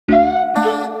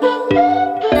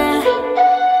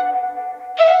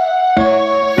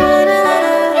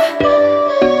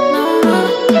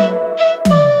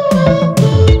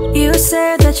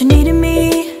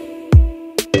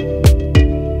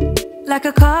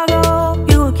I go,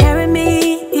 you will carry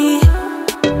me.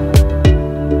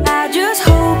 I just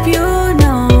hope you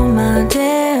know my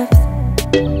depth,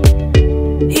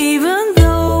 even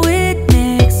though it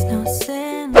makes no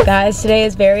sense. Guys, today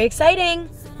is very exciting.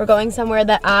 We're going somewhere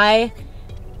that I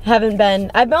haven't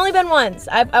been. I've only been once.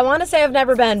 I want to say I've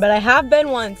never been, but I have been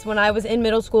once when I was in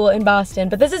middle school in Boston.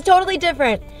 But this is totally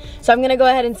different. So I'm going to go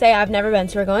ahead and say I've never been.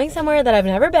 So we're going somewhere that I've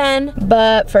never been.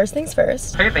 But first things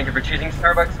first. Hey, thank you for choosing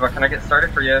Starbucks. What can I get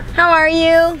started for you? How are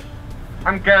you?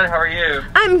 I'm good. How are you?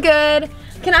 I'm good.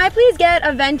 Can I please get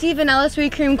a venti vanilla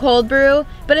sweet cream cold brew?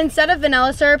 But instead of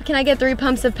vanilla syrup, can I get 3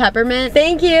 pumps of peppermint?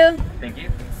 Thank you. Thank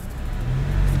you.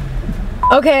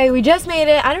 Okay, we just made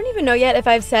it. I don't even know yet if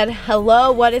I've said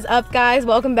hello. What is up, guys?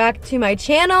 Welcome back to my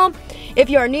channel. If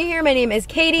you are new here, my name is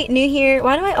Katie. New here.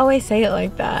 Why do I always say it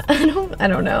like that? I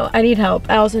don't know. I need help.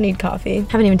 I also need coffee.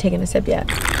 Haven't even taken a sip yet.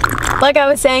 Like I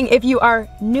was saying, if you are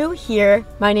new here,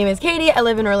 my name is Katie. I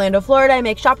live in Orlando, Florida. I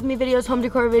make shop with me videos, home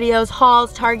decor videos,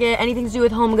 hauls, Target, anything to do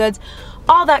with home goods,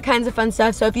 all that kinds of fun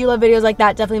stuff. So if you love videos like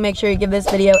that, definitely make sure you give this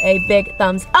video a big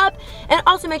thumbs up, and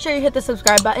also make sure you hit the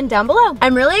subscribe button down below.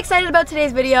 I'm really excited about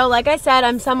today's video. Like I said,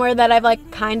 I'm somewhere that I've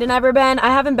like kind of never been. I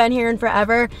haven't been here in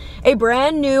forever. A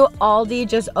brand new Aldi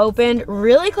just opened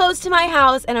really close to my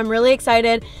house, and I'm really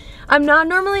excited. I'm not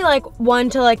normally like one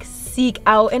to like seek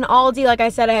out an Aldi. Like I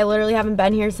said, I literally haven't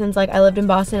been here since like I lived in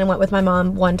Boston and went with my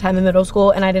mom one time in middle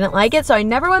school, and I didn't like it, so I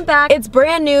never went back. It's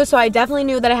brand new, so I definitely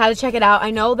knew that I had to check it out.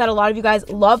 I know that a lot of you guys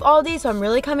love Aldi, so I'm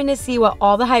really coming to see what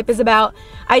all the hype is about.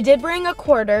 I did bring a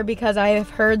quarter because I have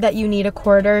heard that you need a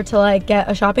quarter to like get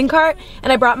a shopping cart,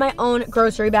 and I brought my own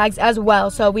grocery bags as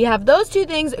well. So we have those 2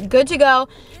 things good to go,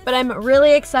 but I'm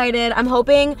really excited. I'm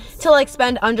hoping to like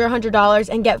spend under $100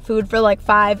 and get food for like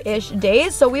 5-ish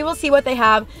days, so we will see what they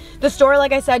have. The store,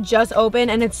 like I said, just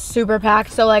opened and it's super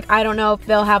packed, so like I don't know if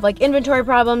they'll have like inventory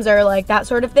problems or like that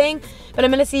sort of thing, but I'm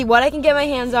gonna see what I can get my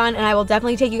hands on, and I will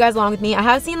definitely take you guys along with me. I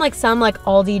have seen like some like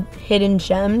Aldi hidden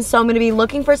gems, so I'm gonna be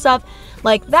looking for stuff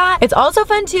like that. It's also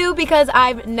fun too because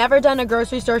I've never done a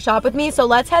grocery store shop with me, so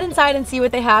let's head inside and see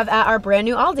what they have at our brand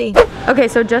new Aldi. Okay,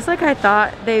 so just like I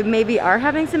thought, they maybe are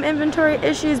having some inventory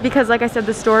issues because like I said,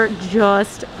 the store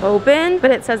just opened,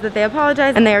 but it says that they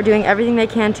apologize and they are doing everything they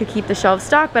can to keep the shelves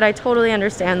stocked, but I totally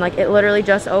understand. Like it literally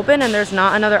just opened and there's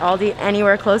not another Aldi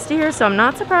anywhere close to here, so I'm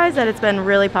not surprised that it's been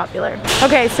really popular.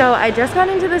 Okay, so I just got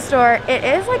into the store. It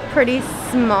is like pretty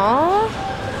small,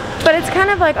 but it's kind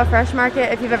of like a fresh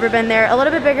market if you've ever been there. A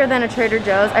little bit bigger than a Trader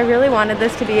Joe's. I really wanted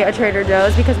this to be a Trader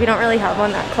Joe's because we don't really have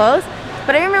one that close.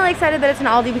 But I am really excited that it's an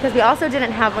Aldi because we also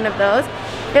didn't have one of those.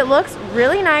 It looks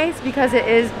really nice because it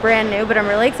is brand new, but I'm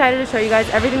really excited to show you guys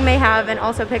everything they have and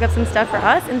also pick up some stuff for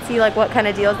us and see like what kind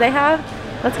of deals they have.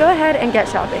 Let's go ahead and get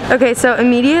shopping. Okay, so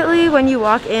immediately when you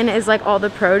walk in is like all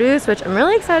the produce, which I'm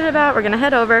really excited about. We're gonna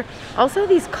head over. Also,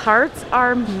 these carts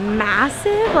are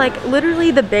massive, like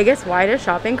literally the biggest, widest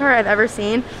shopping cart I've ever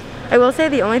seen. I will say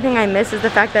the only thing I miss is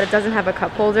the fact that it doesn't have a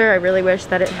cup holder. I really wish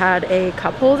that it had a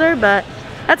cup holder, but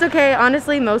that's okay.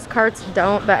 Honestly, most carts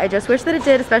don't, but I just wish that it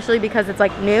did, especially because it's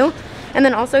like new. And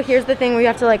then also here's the thing where you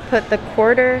have to like put the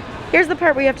quarter. Here's the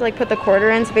part where you have to like put the quarter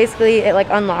in. So basically it like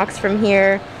unlocks from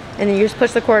here, and then you just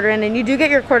push the quarter in, and you do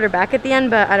get your quarter back at the end,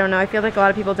 but I don't know, I feel like a lot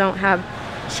of people don't have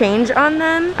change on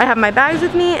them. I have my bags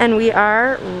with me and we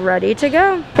are ready to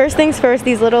go. First things first,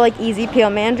 these little like easy peel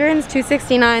mandarins,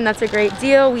 $2.69. That's a great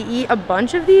deal. We eat a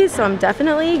bunch of these, so I'm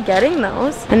definitely getting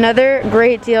those. Another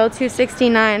great deal,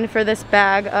 $2.69 for this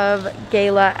bag of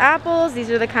Gala apples. These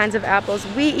are the kinds of apples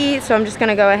we eat, so I'm just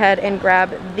gonna go ahead and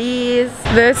grab these.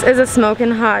 This is a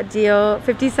smoking hot deal,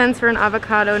 50 cents for an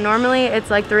avocado. Normally it's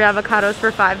like 3 avocados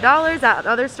for $5 at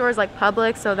other stores like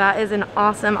Publix, so that is an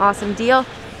awesome deal.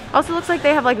 Also looks like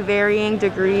they have like varying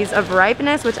degrees of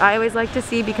ripeness, which I always like to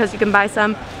see because you can buy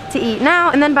some to eat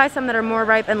now and then buy some that are more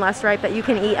ripe and less ripe that you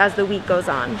can eat as the week goes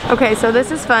on. Okay, so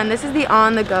this is fun. This is the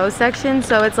on the go section,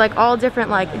 so it's like all different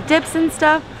like dips and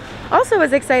stuff. Also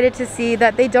was excited to see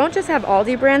that they don't just have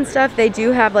Aldi brand stuff, they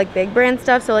do have like big brand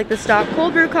stuff. So like the stock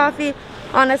cold brew coffee,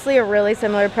 honestly a really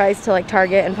similar price to like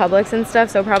Target and Publix and stuff,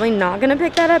 so probably not gonna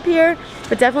pick that up here,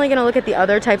 but definitely gonna look at the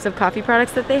other types of coffee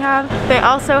products that they have. They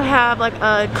also have like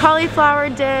a cauliflower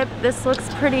dip. This looks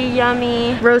pretty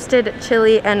yummy. Roasted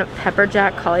chili and pepper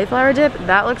jack cauliflower dip.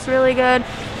 That looks really good,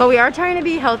 but we are trying to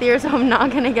be healthier, so I'm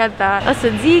not gonna get that. A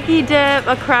tzatziki dip,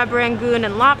 a crab rangoon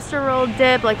and lobster roll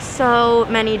dip, like so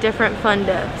many different fun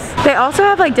dips. They also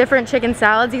have like different chicken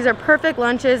salads. These are perfect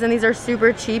lunches and these are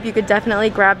super cheap. You could definitely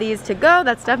grab these to go.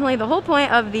 That's definitely the whole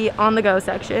point of the on-the-go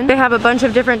section. They have a bunch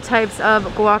of different types of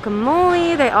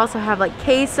guacamole. They also have like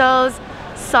quesos,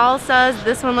 salsas.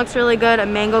 This one looks really good, a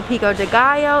mango pico de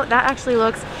gallo. That actually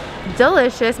looks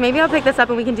delicious. Maybe I'll pick this up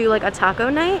and we can do like a taco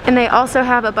night. And they also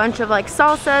have a bunch of like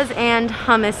salsas and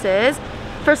hummuses.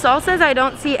 For salsas, I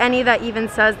don't see any that even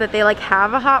says that they like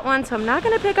have a hot one, so I'm not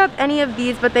gonna pick up any of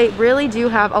these, but they really do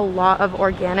have a lot of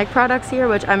organic products here,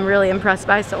 which I'm really impressed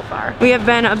by so far. We have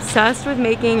been obsessed with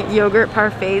making yogurt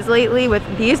parfaits lately with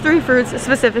these 3 fruits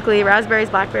specifically, raspberries,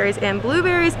 blackberries, and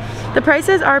blueberries. The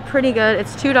prices are pretty good.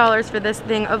 It's $2 for this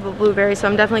thing of blueberries, so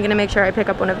I'm definitely gonna make sure I pick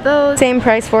up one of those. Same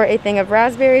price for a thing of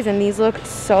raspberries, and these look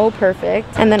so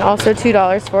perfect. And then also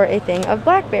 $2 for a thing of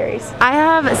blackberries. I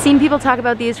have seen people talk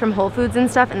about these from Whole Foods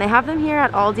and stuff, and they have them here at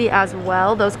Aldi as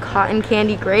well, those cotton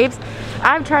candy grapes.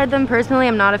 I've tried them personally.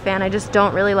 I'm not a fan. I just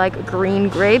don't really like green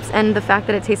grapes, and the fact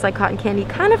that it tastes like cotton candy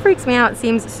kind of freaks me out. It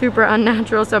seems super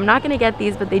unnatural, so I'm not gonna get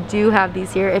these, but they do have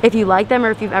these here if you like them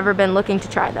or if you've ever been looking to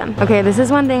try them. Okay, this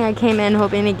is one thing I came in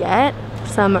hoping to get.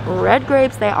 Some red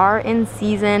grapes. They are in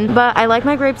season, but I like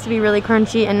my grapes to be really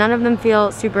crunchy, and none of them feel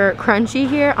super crunchy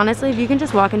here. Honestly, if you can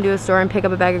just walk into a store and pick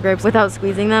up a bag of grapes without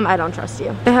squeezing them, I don't trust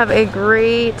you. They have a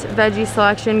great veggie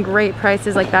selection, great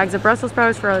prices, like bags of Brussels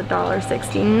sprouts for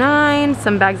 $1.69,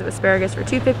 some bags of asparagus for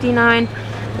 $2.59,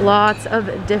 lots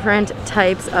of different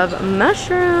types of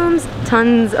mushrooms,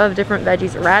 tons of different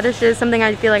veggies, radishes, something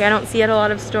I feel like I don't see at a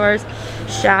lot of stores,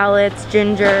 shallots,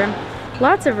 ginger.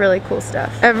 Lots of really cool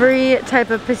stuff. Every type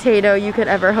of potato you could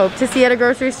ever hope to see at a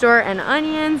grocery store, and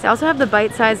onions. They also have the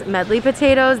bite-sized medley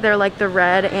potatoes. They're like the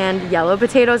red and yellow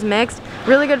potatoes mixed.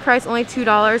 Really good price, only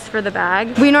 $2 for the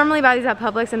bag. We normally buy these at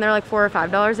Publix and they're like $4 or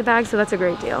 $5 a bag, so that's a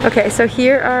great deal. Okay, so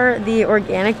here are the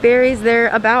organic berries. They're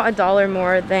about $1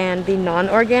 more than the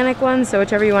non-organic ones, so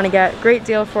whichever you want to get. Great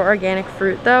deal for organic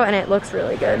fruit though, and it looks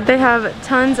really good. They have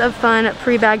tons of fun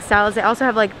pre-bagged salads. They also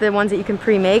have like the ones that you can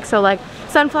pre-make, so like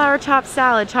sunflower chopped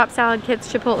salad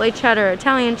kits, chipotle cheddar,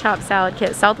 Italian chopped salad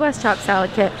kit, Southwest chopped salad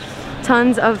kit.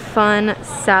 Tons of fun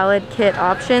salad kit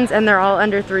options, and they're all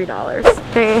under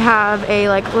 $3. They have a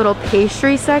like little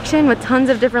pastry section with tons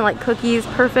of different like cookies,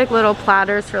 perfect little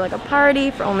platters for like a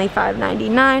party for only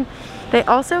 $5.99. They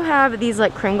also have these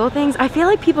like Kringle things. I feel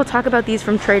like people talk about these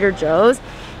from Trader Joe's.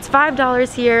 It's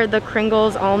 $5 here, the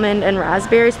Kringles almond and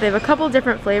raspberry. So they have a couple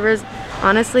different flavors.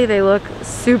 Honestly, they look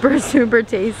super, super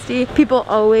tasty. People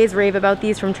always rave about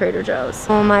these from Trader Joe's.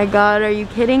 Oh my God, are you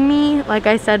kidding me? Like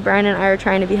I said, Brian and I are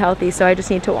trying to be healthy, so I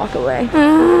just need to walk away.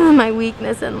 My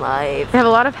weakness in life. They have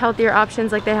a lot of healthier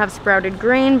options, like they have sprouted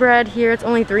grain bread here. It's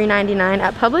only $3.99.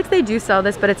 At Publix, they do sell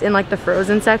this, but it's in like the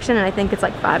frozen section, and I think it's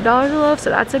like $5 a loaf, so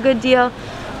that's a good deal.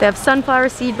 They have sunflower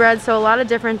seed bread, so a lot of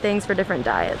different things for different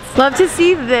diets. Love to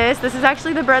see this. This is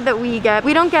actually the bread that we get.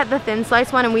 We don't get the thin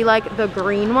slice one, and we like the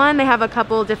green one. They have a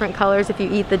couple different colors if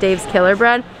you eat the Dave's Killer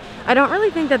bread. I don't really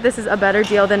think that this is a better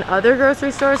deal than other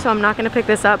grocery stores, so I'm not gonna pick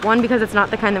this up. One, because it's not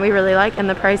the kind that we really like, and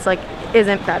the price like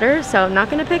isn't better, so I'm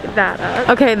not gonna pick that up.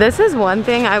 Okay, this is one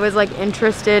thing I was like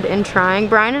interested in trying.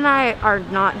 Brian and I are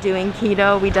not doing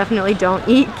keto. We definitely don't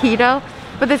eat keto,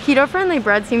 but this keto-friendly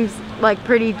bread seems like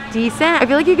pretty decent. I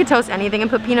feel like you could toast anything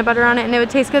and put peanut butter on it and it would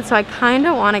taste good, so I kind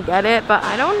of want to get it, but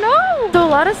I don't know. So a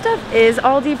lot of stuff is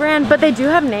Aldi brand, but they do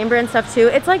have name brand stuff too.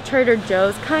 It's like Trader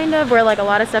Joe's kind of, where like a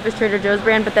lot of stuff is Trader Joe's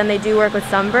brand, but then they do work with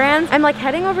some brands. I'm like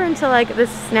heading over into like the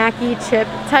snacky chip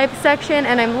type section,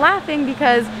 and I'm laughing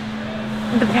because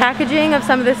the packaging of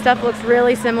some of this stuff looks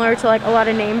really similar to like a lot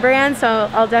of name brands, so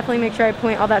I'll definitely make sure I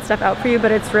point all that stuff out for you,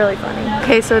 but it's really funny.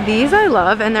 Okay, so these I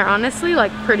love, and they're honestly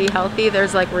like pretty healthy.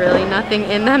 There's like really nothing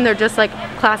in them. They're just like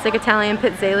classic Italian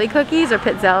pizzelle cookies, or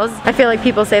pizzelles. I feel like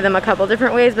people say them a couple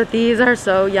different ways, but these are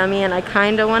so yummy and I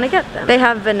kind of want to get them. They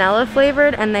have vanilla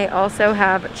flavored, and they also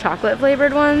have chocolate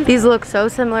flavored ones. These look so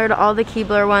similar to all the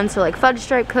Keebler ones, so like fudge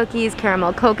stripe cookies,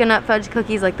 caramel coconut fudge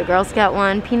cookies like the Girl Scout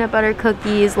one, peanut butter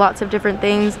cookies, lots of different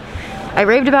things. I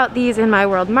raved about these in my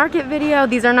World Market video.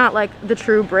 These are not like the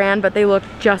true brand, but they look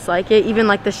just like it. Even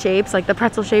like the shapes, like the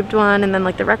pretzel shaped one, and then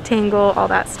like the rectangle, all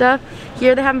that stuff.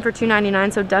 Here they have them for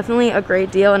 $2.99, so definitely a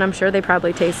great deal, and I'm sure they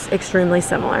probably taste extremely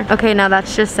similar. Okay, now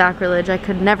that's just sacrilege. I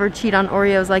could never cheat on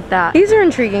Oreos like that. These are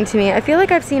intriguing to me. I feel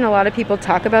like I've seen a lot of people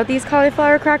talk about these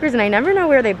cauliflower crackers, and I never know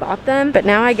where they bought them, but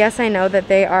now I guess I know that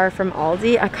they are from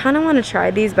Aldi. I kind of want to try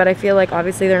these, but I feel like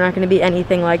obviously they're not going to be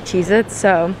anything like Cheez-Its,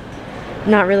 so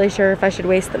not really sure if I should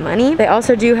waste the money. They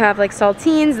also do have like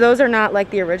saltines. Those are not like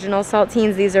the original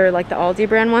saltines. These are like the Aldi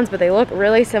brand ones, but they look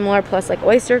really similar, plus like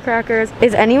oyster crackers.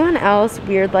 Is anyone else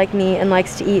weird like me and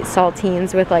likes to eat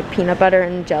saltines with like peanut butter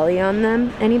and jelly on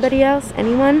them? Anybody else?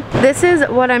 Anyone? This is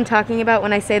what I'm talking about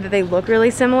when I say that they look really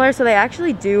similar. So they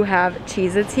actually do have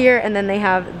Cheez-Its here, and then they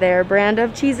have their brand of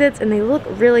Cheez-Its, and they look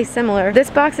really similar. This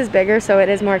box is bigger, so it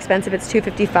is more expensive. It's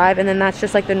 $2.55, and then that's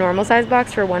just like the normal size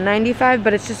box for $1.95,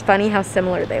 but it's just funny how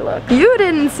similar they look. You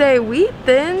didn't say wheat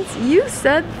thins, you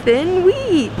said thin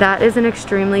wheat. That is an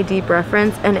extremely deep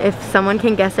reference, and if someone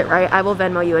can guess it right, I will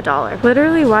Venmo you $1.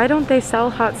 Literally, why don't they sell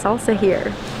hot salsa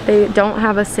here? They don't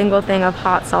have a single thing of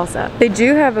hot salsa. They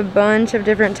do have a bunch of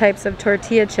different types of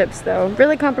tortilla chips though.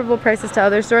 Really comparable prices to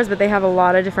other stores, but they have a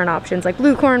lot of different options like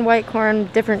blue corn, white corn,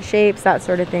 different shapes, that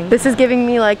sort of thing. This is giving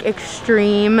me like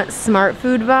extreme smart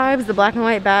food vibes. The black and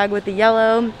white bag with the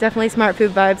yellow, definitely smart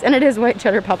food vibes, and it is white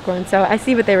cheddar popcorn, so I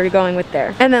see what they were going with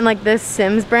there. And then like this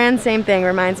Sims brand, same thing,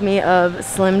 reminds me of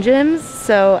Slim Jims,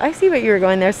 so I see what you were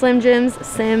going there. Slim Jims,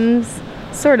 Sims,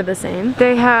 sort of the same.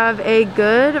 They have a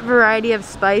good variety of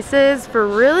spices for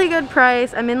really good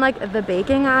price. I'm in like the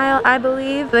baking aisle, I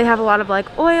believe. They have a lot of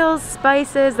like oils,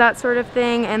 spices, that sort of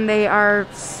thing, and they are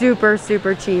super,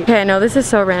 super cheap. Okay, I know this is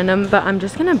so random, but I'm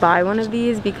just gonna buy one of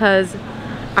these because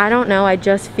I don't know, I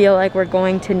just feel like we're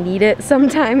going to need it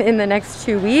sometime in the next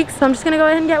 2 weeks. So I'm just gonna go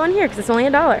ahead and get one here because it's only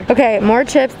 $1. Okay, more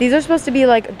chips. These are supposed to be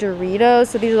like Doritos.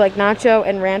 So these are like nacho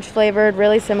and ranch flavored,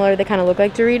 really similar. They kind of look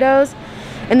like Doritos.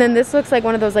 And then this looks like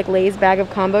one of those like Lay's bag of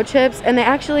combo chips. And they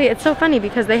actually, it's so funny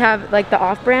because they have like the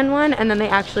off-brand one, and then they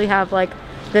actually have like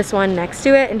this one next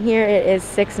to it, and here it is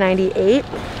 $6.98.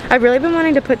 I've really been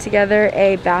wanting to put together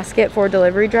a basket for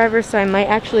delivery drivers, so I might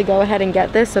actually go ahead and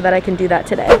get this so that I can do that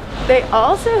today. They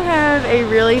also have a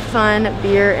really fun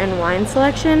beer and wine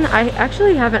selection. I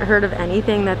actually haven't heard of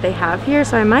anything that they have here,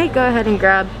 so I might go ahead and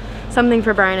grab something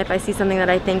for Brian if I see something that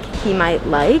I think he might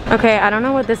like. Okay, I don't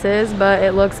know what this is, but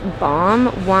it looks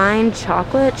bomb. Wine,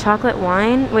 chocolate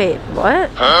wine. Wait, what?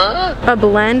 Huh? A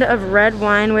blend of red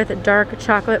wine with dark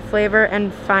chocolate flavor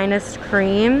and finest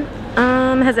cream.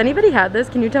 Has anybody had this?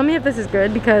 Can you tell me if this is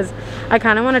good? Because I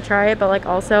kind of want to try it, but like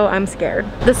also I'm scared.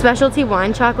 The specialty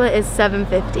wine chocolate is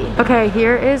 $7.50. Okay,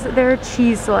 here is their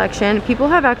cheese selection. People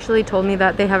have actually told me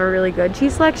that they have a really good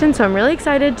cheese selection, so I'm really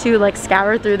excited to like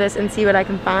scour through this and see what I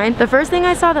can find. The first thing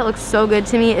I saw that looks so good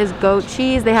to me is goat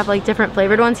cheese. They have like different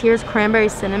flavored ones. Here's cranberry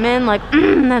cinnamon. Like,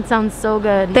 that sounds so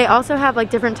good. They also have like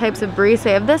different types of brie. So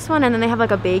they have this one, and then they have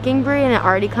like a baking brie, and it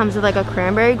already comes with like a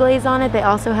cranberry glaze on it. They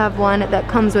also have one that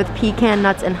comes with pecan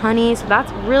nuts and honey, so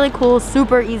that's really cool.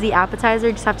 Super easy appetizer.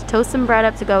 You just have to toast some bread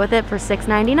up to go with it for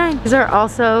 $6.99. These are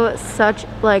also such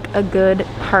like a good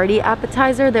party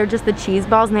appetizer. They're just the cheese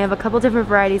balls, and they have a couple different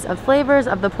varieties of flavors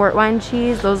of the port wine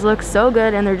cheese. Those look so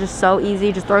good, and they're just so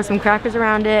easy. Just throw some crackers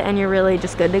around it and you're really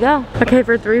just good to go. Okay,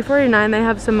 for $3.49 they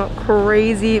have some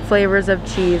crazy flavors of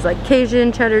cheese, like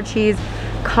Cajun cheddar cheese,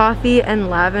 coffee and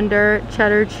lavender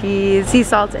cheddar cheese, sea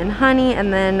salt and honey,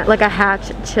 and then like a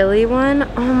hatch chili one.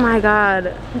 Oh my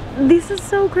god, this is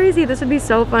so crazy. This would be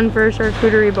so fun for a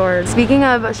charcuterie board. Speaking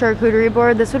of charcuterie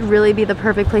board, this would really be the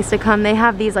perfect place to come. They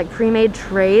have these like pre-made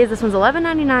trays. This one's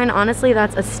 $11.99. Honestly,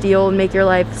 that's a steal. It'd make your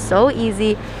life so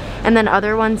easy. And then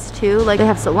other ones too, like they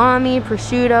have salami,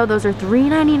 prosciutto. Those are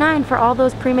 $3.99 for all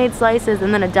those pre-made slices,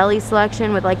 and then a deli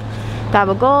selection with like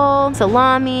gabagool,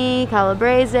 salami,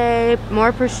 calabrese,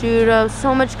 more prosciutto,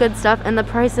 so much good stuff, and the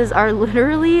prices are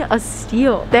literally a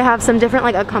steal. They have some different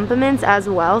like accompaniments as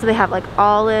well. So they have like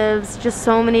olives, just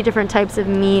so many different types of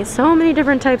meat, so many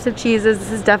different types of cheeses.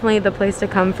 This is definitely the place to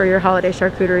come for your holiday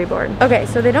charcuterie board. Okay,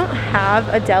 so they don't have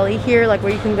a deli here like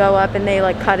where you can go up and they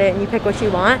like cut it and you pick what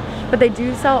you want, but they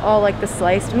do sell all like the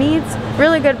sliced meats.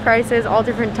 Really good prices, all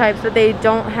different types, but they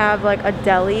don't have like a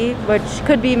deli, which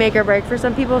could be make or break for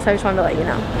some people, so I just wanted to let you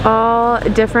know. All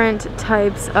different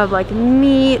types of like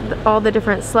meat, all the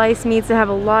different sliced meats. They have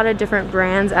a lot of different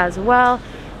brands as well.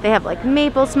 They have like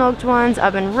maple smoked ones,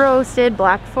 oven roasted,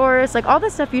 black forest, like all the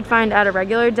stuff you'd find at a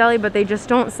regular deli, but they just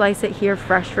don't slice it here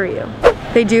fresh for you.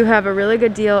 They do have a really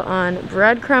good deal on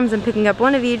breadcrumbs. I'm picking up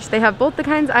one of each. They have both the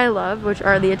kinds I love, which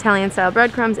are the Italian style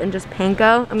breadcrumbs and just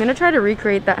panko. I'm gonna try to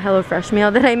recreate that HelloFresh meal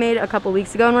that I made a couple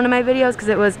weeks ago in one of my videos because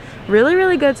it was really,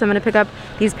 really good. So I'm gonna pick up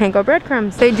these panko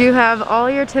breadcrumbs. They do have all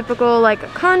your typical like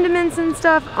condiments and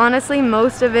stuff. Honestly,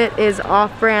 most of it is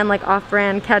off-brand, like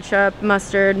off-brand ketchup,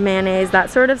 mustard, mayonnaise, that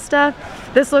sort of stuff.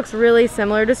 This looks really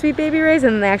similar to Sweet Baby Ray's,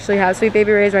 and they actually have Sweet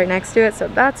Baby Ray's right next to it, so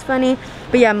that's funny.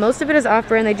 But yeah, most of it is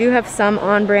off-brand. They do have some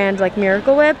on-brand like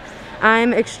Miracle Whip.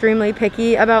 I'm extremely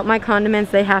picky about my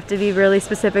condiments. They have to be really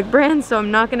specific brands, so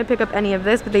I'm not going to pick up any of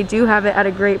this, but they do have it at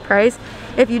a great price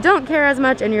if you don't care as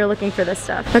much and you're looking for this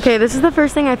stuff. Okay, this is the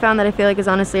first thing I found that I feel like is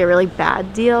honestly a really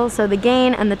bad deal. So the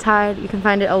Gain and the Tide, you can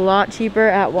find it a lot cheaper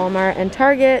at Walmart and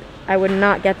Target. I would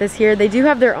not get this here. They do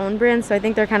have their own brands, so I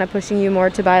think they're kind of pushing you more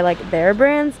to buy like their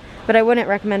brands. but I wouldn't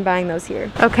recommend buying those here.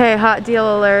 Okay, hot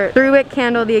deal alert. 3-wick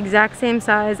candle, the exact same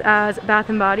size as Bath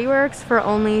 & Body Works for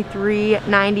only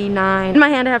 $3.99. In my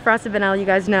hand I have frosted vanilla. You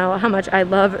guys know how much I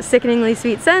love sickeningly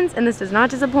sweet scents, and this does not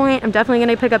disappoint. I'm definitely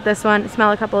gonna pick up this one,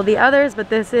 smell a couple of the others, but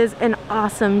this is an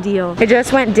awesome deal. I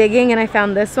just went digging and I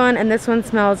found this one, and this one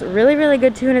smells really, really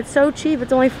good too, and it's so cheap.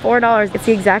 It's only $4. It's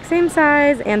the exact same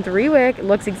size and 3-wick. It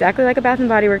looks exactly like a Bath &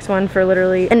 Body Works one for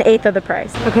literally 1/8 of the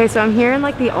price. Okay, so I'm here in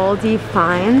like the Aldi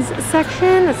finds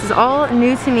section. This is all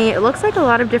new to me. It looks like a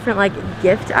lot of different like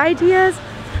gift ideas.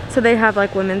 So they have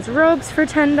like women's robes for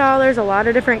 $10, a lot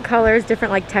of different colors,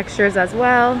 different like textures as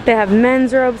well. They have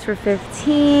men's robes for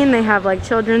 $15. They have like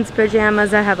children's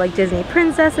pajamas that have like Disney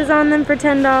princesses on them for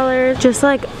 $10. Just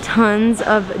like tons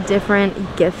of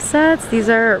different gift sets. These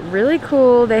are really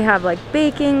cool. They have like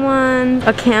baking ones,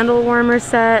 a candle warmer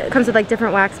set. It comes with like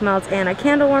different wax melts and a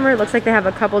candle warmer. It looks like they have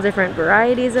a couple different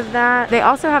varieties of that. They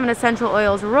also have an essential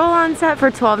oils roll-on set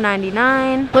for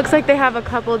 $12.99. Looks like they have a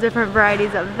couple different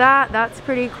varieties of that. That's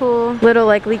pretty cool. Little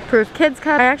like leak-proof kids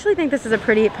cup. I actually think this is a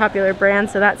pretty popular brand,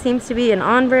 so that seems to be an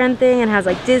on-brand thing and has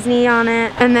like Disney on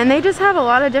it. And then they just have a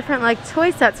lot of different like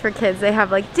toy sets for kids. They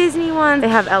have like Disney ones, they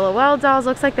have LOL dolls.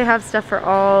 Looks like they have stuff for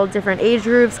all different age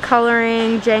groups,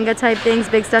 coloring, Jenga type things,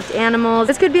 big stuffed animals.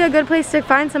 This could be a good place to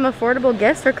find some affordable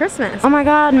gifts for Christmas. Oh my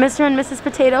god, Mr. and Mrs.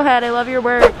 Potato Head, I love your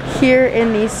work. Here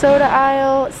in the soda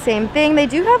aisle, same thing. They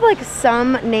do have like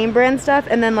some name brand stuff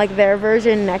and then like their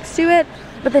version next to it.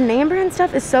 But the name brand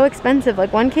stuff is so expensive.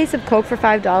 Like one case of Coke for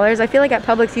 $5. I feel like at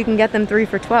Publix you can get them 3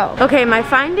 for $12. Okay, my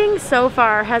finding so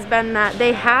far has been that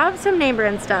they have some name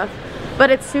brand stuff,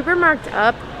 but it's super marked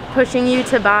up, pushing you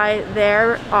to buy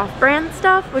their off-brand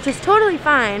stuff, which is totally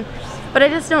fine. But I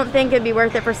just don't think it'd be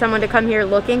worth it for someone to come here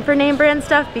looking for name brand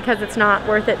stuff because it's not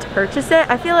worth it to purchase it.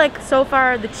 I feel like so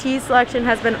far the cheese selection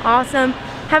has been awesome.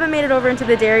 Haven't made it over into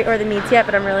the dairy or the meats yet,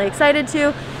 but I'm really excited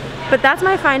to. But that's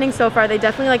my finding so far. They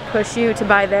definitely like push you to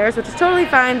buy theirs, which is totally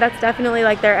fine. That's definitely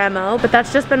like their MO, but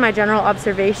that's just been my general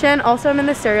observation. Also, I'm in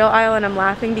the cereal aisle and I'm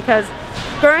laughing because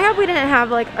growing up we didn't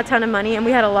have like a ton of money and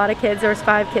we had a lot of kids. There was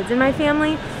 5 kids in my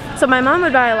family. So my mom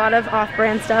would buy a lot of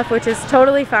off-brand stuff, which is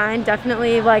totally fine.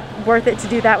 Definitely like worth it to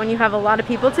do that when you have a lot of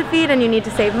people to feed and you need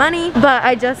to save money. But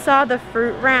I just saw the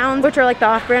fruit rounds, which are like the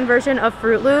off-brand version of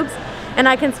Fruit Loops. And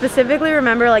I can specifically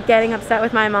remember like getting upset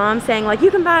with my mom saying like,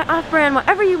 you can buy off-brand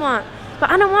whatever you want,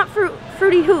 but I don't want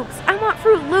Fruity Hoops. I want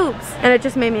Fruit Loops. And it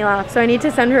just made me laugh. So I need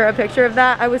to send her a picture of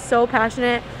that. I was so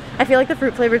passionate. I feel like the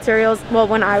fruit flavored cereals, well,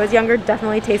 when I was younger,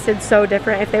 definitely tasted so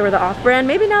different if they were the off-brand.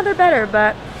 Maybe now they're better,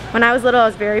 but when I was little, I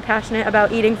was very passionate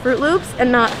about eating Fruit Loops and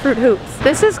not Fruit Hoops.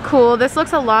 This is cool. This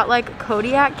looks a lot like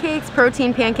Kodiak Cakes,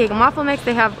 protein pancake and waffle mix.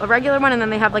 They have a regular one and then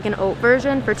they have like an oat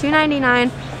version for $2.99.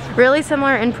 Really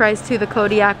similar in price to the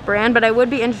Kodiak brand, but I would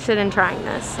be interested in trying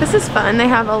this. This is fun. They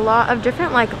have a lot of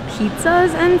different like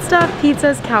pizzas and stuff.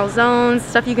 Pizzas, calzones,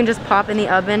 stuff you can just pop in the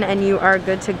oven and you are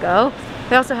good to go.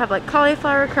 They also have like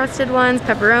cauliflower crusted ones,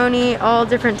 pepperoni, all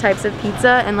different types of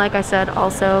pizza, and like I said,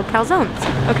 also calzones.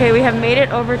 Okay, we have made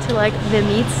it over to like the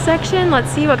meats section. Let's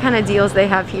see what kind of deals they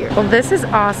have here. Well, this is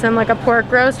awesome, like a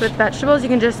pork roast with vegetables. You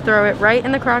can just throw it right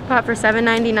in the crock pot for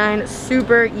 $7.99.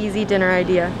 Super easy dinner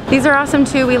idea. These are awesome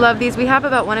too. We love these. We have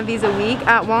about one of these a week.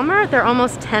 At Walmart, they're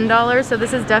almost $10, so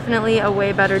this is definitely a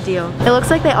way better deal. It looks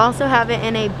like they also have it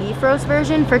in a beef roast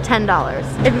version for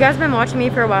 $10. If you guys have been watching me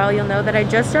for a while, you'll know that I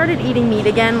just started eating meat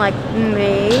again, like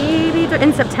maybe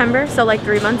in September, so like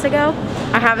 3 months ago.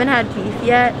 I haven't had beef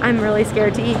yet. I'm really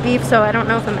scared to eat beef, so I don't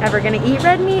know if I'm ever gonna eat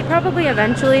red meat. Probably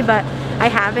eventually, but I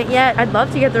haven't yet. I'd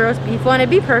love to get the roast beef one. It'd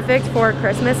be perfect for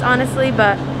Christmas, honestly,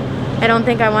 but I don't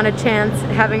think I want a chance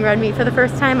having red meat for the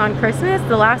first time on Christmas.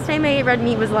 The last time I ate red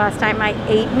meat was the last time I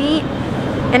ate meat,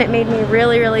 and it made me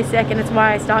really, really sick, and it's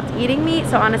why I stopped eating meat.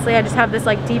 So honestly, I just have this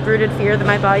like deep-rooted fear that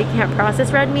my body can't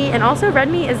process red meat, and also red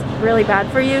meat is really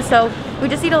bad for you, so we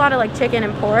just eat a lot of like chicken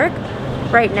and pork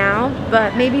right now,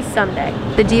 but maybe someday.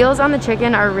 The deals on the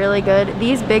chicken are really good.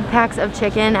 These big packs of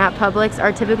chicken at Publix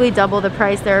are typically double the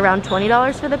price. They're around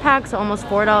 $20 for the pack, so almost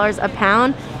 $4 a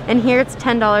pound. And here it's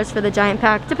 $10 for the giant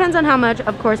pack. Depends on how much,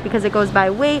 of course, because it goes by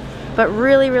weight, but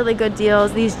really, really good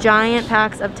deals. These giant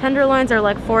packs of tenderloins are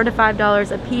like $4 to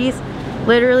 $5 a piece.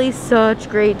 Literally such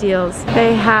great deals.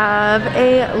 They have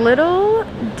a little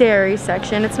dairy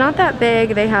section. It's not that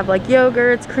big. They have like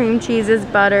yogurts, cream cheeses,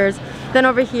 butters. Then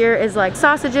over here is like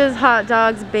sausages, hot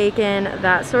dogs, bacon,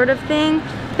 that sort of thing.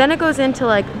 Then it goes into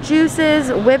like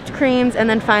juices, whipped creams, and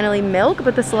then finally milk,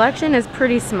 but the selection is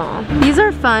pretty small. These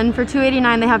are fun. For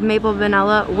 $2.89 they have maple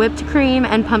vanilla whipped cream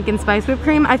and pumpkin spice whipped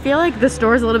cream. I feel like the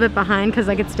store's a little bit behind because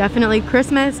like it's definitely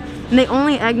Christmas, and the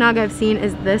only eggnog I've seen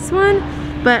is this one.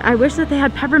 but I wish that they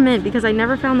had peppermint because I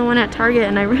never found the one at Target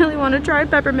and I really want to try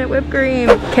peppermint whipped cream.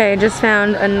 Okay, just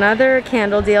found another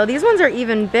candle deal. These ones are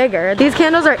even bigger. These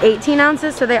candles are 18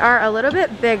 ounces, so they are a little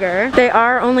bit bigger. They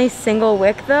are only single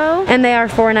wick though, and they are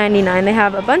 $4.99. They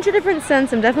have a bunch of different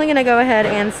scents. I'm definitely gonna go ahead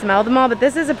and smell them all, but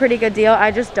this is a pretty good deal.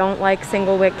 I just don't like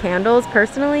single wick candles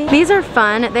personally. These are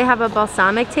fun. They have a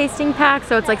balsamic tasting pack,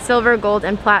 so it's like silver, gold,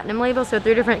 and platinum label, so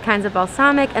 3 different kinds of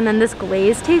balsamic, and then this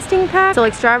glaze tasting pack, so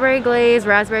like strawberry glaze,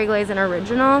 raspberry glaze, and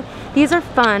original. These are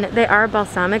fun. They are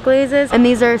balsamic glazes, and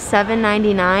these are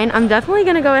 $7.99. I'm definitely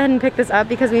gonna go ahead and pick this up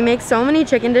because we make so many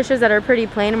chicken dishes that are pretty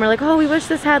plain, and we're like, oh, we wish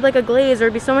this had like a glaze, or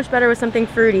it'd be so much better with something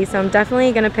fruity, so I'm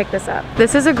definitely gonna pick this up.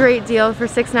 This is a great deal for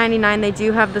 $6.99. They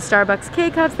do have the Starbucks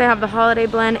K-Cups, they have the holiday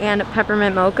blend and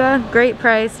peppermint mocha. Great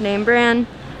price, name brand.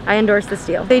 I endorse this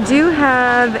deal. They do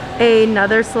have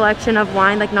another selection of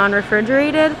wine, like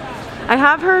non-refrigerated. I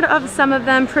have heard of some of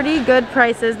them, pretty good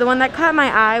prices. The one that caught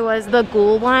my eye was the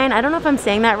Ghoul wine. I don't know if I'm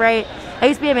saying that right. I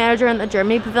used to be a manager in the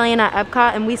Germany pavilion at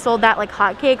Epcot, and we sold that like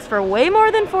hotcakes for way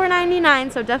more than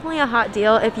 $4.99, so definitely a hot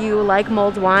deal if you like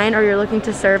mulled wine or you're looking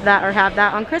to serve that or have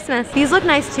that on Christmas. These look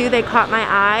nice too. They caught my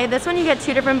eye. This one you get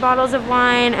 2 different bottles of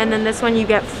wine, and then this one you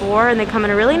get 4, and they come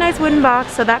in a really nice wooden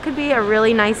box, so that could be a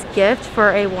really nice gift for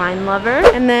a wine lover.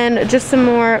 And then just some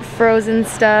more frozen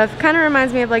stuff. Kind of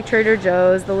reminds me of like Trader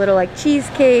Joe's, the little like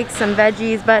cheesecakes, some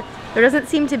veggies, but there doesn't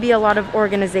seem to be a lot of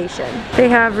organization. They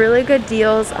have really good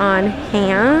deals on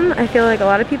ham. I feel like a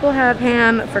lot of people have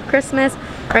ham for Christmas.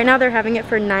 Right now they're having it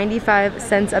for 95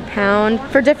 cents a pound.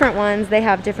 For different ones, they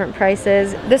have different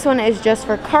prices. This one is just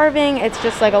for carving. It's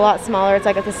just like a lot smaller. It's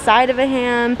like at the side of a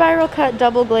ham. Spiral cut,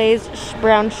 double glazed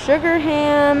brown sugar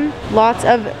ham. Lots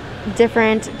of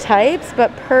different types,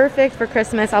 but perfect for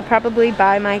Christmas. I'll probably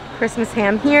buy my Christmas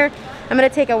ham here. I'm gonna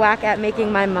take a whack at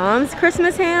making my mom's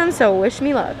Christmas ham, so wish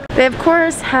me luck. They of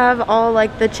course have all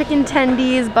like the chicken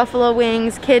tendies, buffalo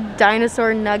wings, kid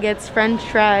dinosaur nuggets, french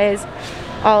fries,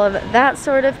 all of that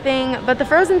sort of thing, but the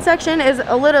frozen section is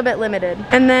a little bit limited.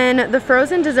 And then the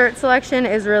frozen dessert selection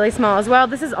is really small as well.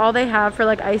 This is all they have for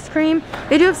like ice cream.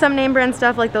 They do have some name brand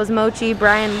stuff like those mochi.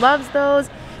 Brian loves those.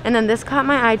 And then this caught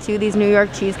my eye too, these New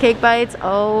York cheesecake bites.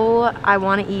 Oh, I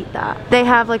want to eat that. They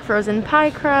have like frozen pie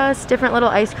crust, different little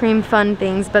ice cream fun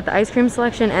things, but the ice cream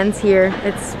selection ends here.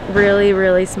 It's really,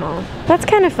 really small. That's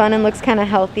kind of fun and looks kind of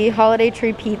healthy. Holiday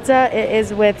tree pizza. It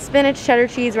is with spinach, cheddar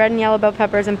cheese, red and yellow bell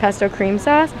peppers, and pesto cream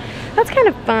sauce. That's kind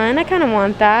of fun. I kind of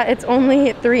want that. It's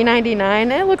only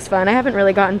 $3.99. It looks fun. I haven't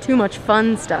really gotten too much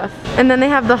fun stuff. And then they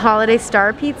have the holiday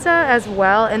star pizza as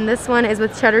well, and this one is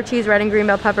with cheddar cheese, red and green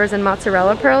bell peppers, and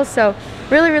mozzarella pearls. So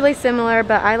really, really similar,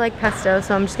 but I like pesto,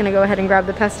 so I'm just gonna go ahead and grab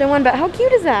the pesto one. But how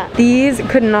cute is that? These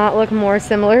could not look more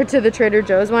similar to the Trader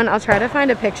Joe's one. I'll try to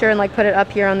find a picture and like put it up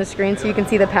here on the screen so you can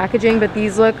see the packaging, but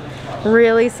these look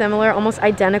really similar, almost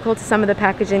identical to some of the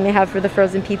packaging they have for the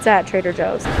frozen pizza at Trader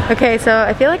Joe's. Okay, so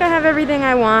I feel like I have everything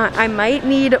I want. I might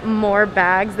need more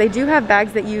bags. They do have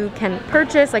bags that you can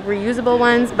purchase, like reusable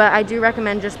ones, but I do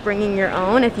recommend just bringing your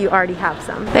own if you already have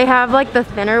some. They have like the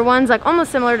thinner ones, like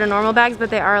almost similar to normal bags, but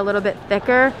they are a little bit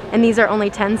thicker, and these are only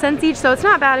 10 cents each, so it's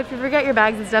not bad. If you forget your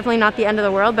bags, it's definitely not the end of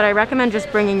the world, but I recommend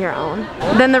just bringing your own.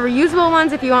 Then the reusable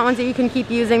ones, if you want ones that you can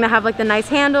keep using that have like the nice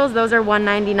handles, those are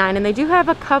 $1.99, and they do have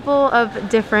a couple of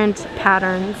different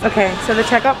patterns. Okay, so the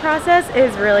checkout process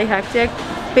is really hectic.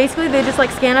 Basically, they just like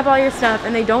scan up all your stuff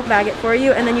and they don't bag it for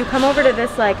you, and then you come over to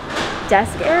this like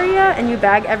desk area and you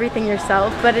bag everything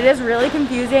yourself. But it is really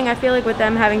confusing. I feel like with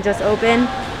them having just opened,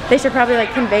 they should probably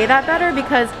like convey that better,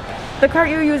 because the cart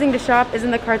you're using to shop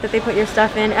isn't the cart that they put your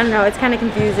stuff in. I don't know, it's kind of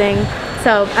confusing.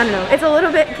 So I don't know, it's a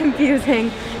little bit confusing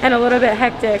and a little bit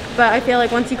hectic, but I feel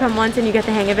like once you come once and you get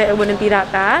the hang of it, it wouldn't be that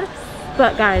bad.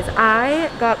 But guys,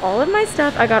 I got all of my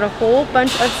stuff. I got a whole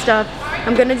bunch of stuff.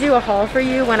 I'm gonna do a haul for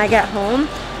you when I get home,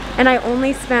 and I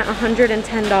only spent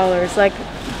 $110. Like,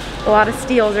 a lot of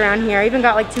steals around here. I even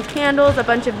got like 2 candles, a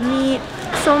bunch of meat,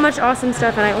 so much awesome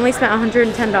stuff, and I only spent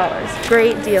 $110.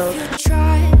 Great deals.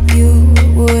 You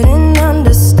wouldn't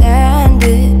understand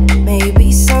it.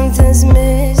 Maybe something's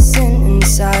missing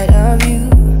inside of you.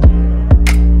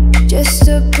 Just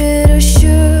a bit of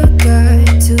sugar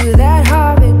to that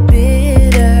horrid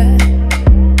bitter.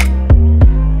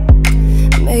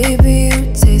 Maybe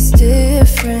you taste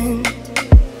different.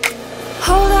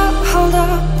 Hold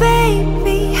up,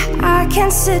 baby. I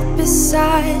can sit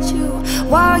beside you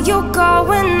while you're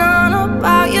going on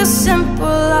about your simple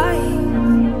life.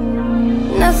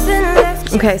 Nothing left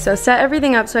Okay, so set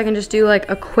everything up so I can just do like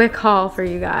a quick haul for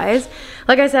you guys.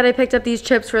 Like I said, I picked up these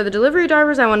chips for the delivery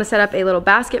drivers. I want to set up a little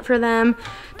basket for them.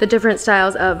 The different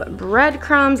styles of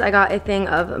breadcrumbs. I got a thing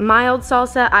of mild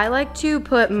salsa. I like to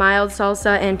put mild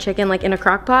salsa and chicken like in a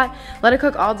crock pot, let it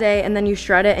cook all day, and then you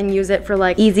shred it and use it for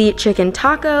like easy chicken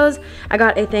tacos. I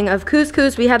got a thing of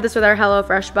couscous. We had this with our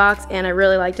HelloFresh box and I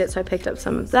really liked it, so I picked up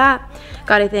some of that.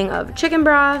 Got a thing of chicken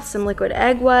broth, some liquid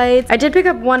egg whites. I did pick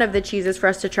up one of the cheeses for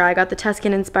us to try. I got the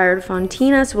Tuscan inspired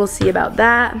fontina, so we'll see about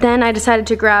that. Then I decided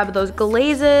to grab those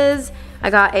glazes. I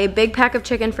got a big pack of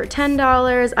chicken for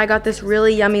 $10. I got this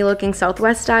really yummy looking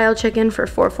Southwest style chicken for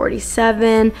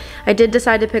 $4.47. I did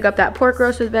decide to pick up that pork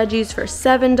roast with veggies for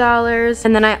 $7.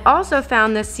 And then I also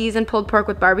found this seasoned pulled pork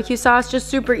with barbecue sauce, just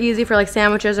super easy for like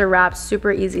sandwiches or wraps,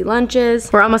 super easy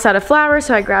lunches. We're almost out of flour,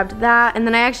 so I grabbed that. And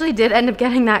then I actually did end up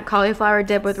getting that cauliflower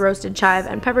dip with roasted chive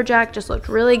and pepper jack, just looked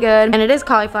really good. And it is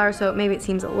cauliflower, so maybe it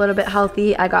seems a little bit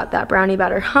healthy. I got that brownie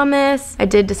batter hummus. I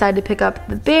did decide to pick up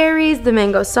the berries, the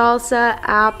mango salsa,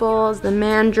 apples, the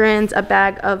mandarins, a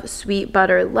bag of sweet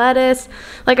butter lettuce.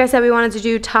 Like I said, we wanted to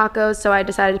do tacos, so I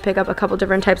decided to pick up a couple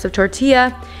different types of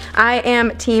tortilla. I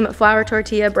am team flour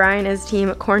tortilla, Brian is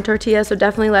team corn tortilla, so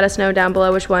definitely let us know down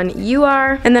below which one you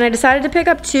are. And then I decided to pick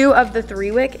up 2 of the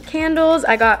 3-wick candles.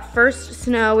 I got First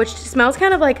Snow, which smells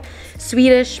kind of like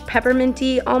Swedish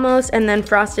pepperminty almost, and then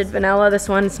Frosted Vanilla. This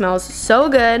one smells so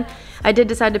good. I did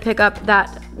decide to pick up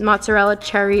that mozzarella,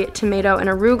 cherry, tomato, and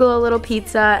arugula little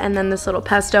pizza, and then this little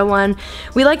pesto one.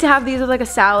 We like to have these with like a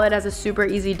salad as a super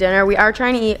easy dinner. We are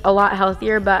trying to eat a lot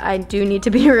healthier, but I do need to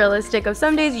be realistic of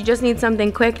some days you just need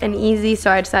something quick and easy,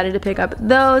 so I decided to pick up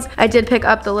those. I did pick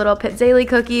up the little pizzelle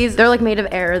cookies. They're like made of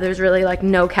air. There's really like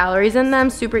no calories in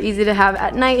them. Super easy to have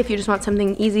at night if you just want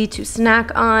something easy to snack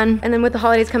on. And then with the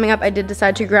holidays coming up, I did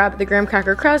decide to grab the graham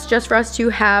cracker crust just for us to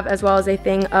have, as well as a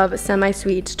thing of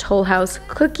semi-sweet Toll House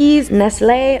cookies.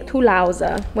 Nestle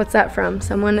Tulauza. What's that from?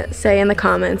 Someone say in the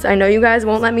comments. I know you guys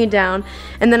won't let me down.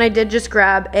 And then I did just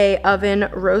grab a oven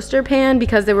roaster pan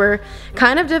because they were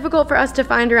kind of difficult for us to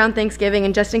find around Thanksgiving,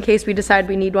 and just in case we decide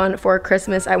we need one for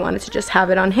Christmas, I wanted to just have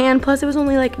it on hand. Plus it was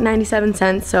only like 97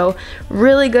 cents, so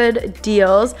really good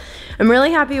deals. I'm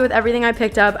really happy with everything I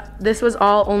picked up. This was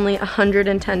all only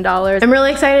 $110. I'm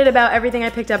really excited about everything I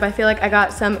picked up. I feel like I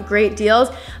got some great deals.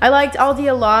 I liked Aldi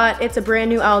a lot. It's a brand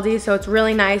new Aldi, so it's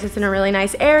really nice. It's in a really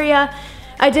nice area.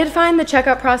 I did find the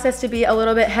checkout process to be a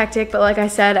little bit hectic, but like I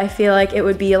said, I feel like it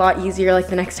would be a lot easier like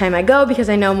the next time I go because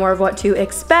I know more of what to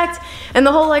expect. And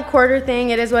the whole like quarter thing,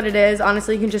 it is what it is.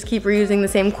 Honestly, you can just keep reusing the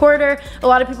same quarter. A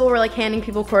lot of people were like handing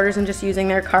people quarters and just using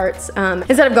their carts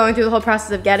instead of going through the whole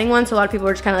process of getting one. So a lot of people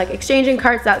were just kind of like exchanging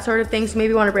carts, that sort of thing. So maybe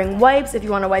you want to bring wipes if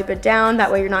you want to wipe it down.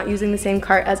 That way you're not using the same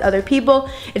cart as other people.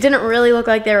 It didn't really look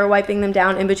like they were wiping them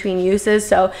down in between uses.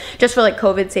 So just for like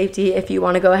COVID safety, if you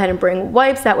want to go ahead and bring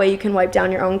wipes, that way you can wipe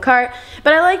down your own cart.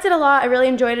 But I liked it a lot. I really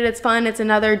enjoyed it. It's fun. It's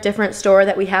another different store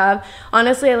that we have.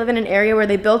 Honestly, I live in an area where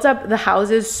they built up the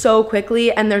houses so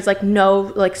quickly and there's like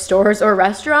no like stores or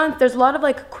restaurants. There's a lot of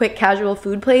like quick casual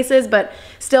food places, but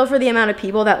still for the amount of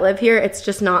people that live here, it's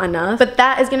just not enough. But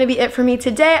that is going to be it for me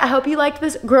today. I hope you liked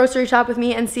this grocery shop with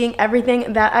me and seeing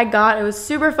everything that I got. It was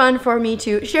super fun for me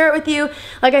to share it with you.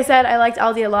 Like I said, I liked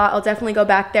Aldi a lot. I'll definitely go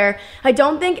back there. I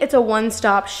don't think it's a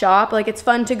one-stop shop. Like it's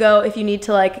fun to go if you need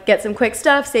to like get some quick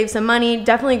stuff, save some money.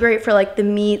 Definitely great for like the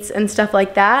meats and stuff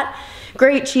like that.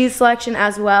 Great cheese selection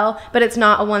as well, but it's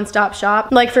not a one-stop shop.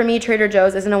 Like for me, Trader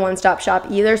Joe's isn't a one-stop shop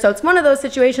either, so it's one of those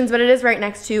situations, but it is right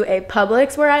next to a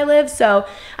Publix where I live, so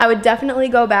I would definitely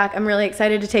go back. I'm really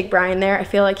excited to take Brian there. I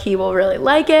feel like he will really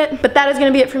like it. But that is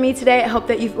gonna be it for me today. I hope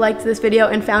that you've liked this video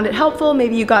and found it helpful.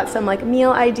 Maybe you got some like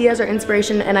meal ideas or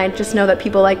inspiration, and I just know that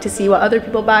people like to see what other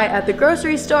people buy at the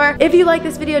grocery store. If you like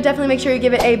this video, definitely make sure you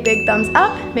give it a big thumbs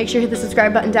up. Make sure you hit the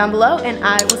subscribe button down below, and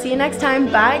I will see you next time.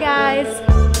 Bye, guys.